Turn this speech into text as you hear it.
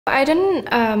I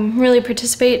didn't really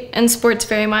participate in sports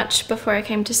very much before I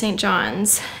came to St.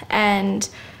 John's, and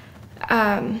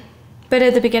but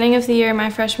at the beginning of the year,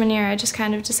 my freshman year, I just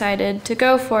kind of decided to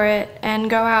go for it and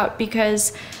go out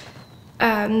because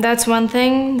that's one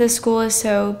thing the school is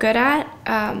so good at.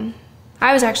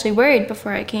 I was actually worried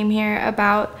before I came here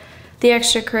about the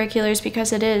extracurriculars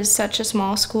because it is such a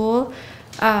small school,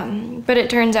 but it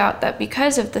turns out that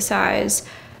because of the size,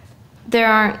 there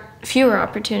aren't fewer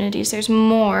opportunities, there's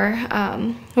more,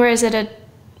 whereas at a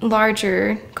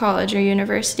larger college or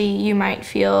university, you might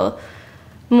feel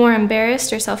more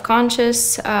embarrassed or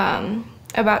self-conscious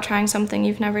about trying something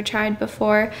you've never tried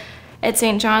before. At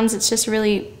St. John's, it's just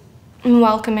really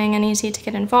welcoming and easy to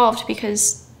get involved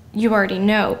because you already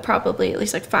know probably at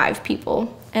least like 5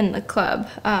 people in the club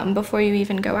before you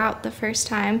even go out the first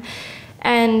time.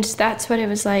 And that's what it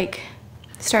was like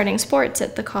starting sports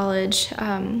at the college.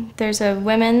 There's a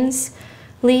women's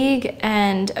league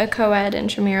and a co-ed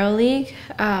intramural league.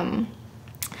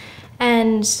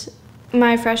 And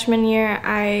my freshman year,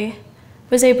 I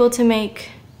was able to make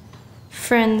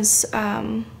friends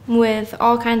with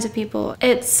all kinds of people.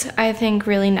 It's, I think,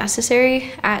 really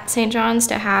necessary at St. John's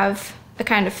to have a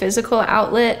kind of physical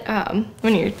outlet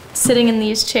when you're sitting in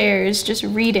these chairs just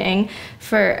reading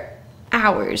for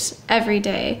hours every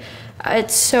day.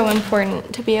 It's so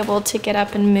important to be able to get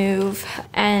up and move,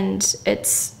 and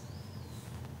it's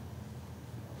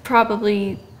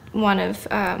probably one of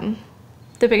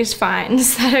the biggest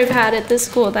finds that I've had at this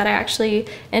school that I actually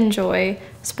enjoy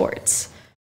sports.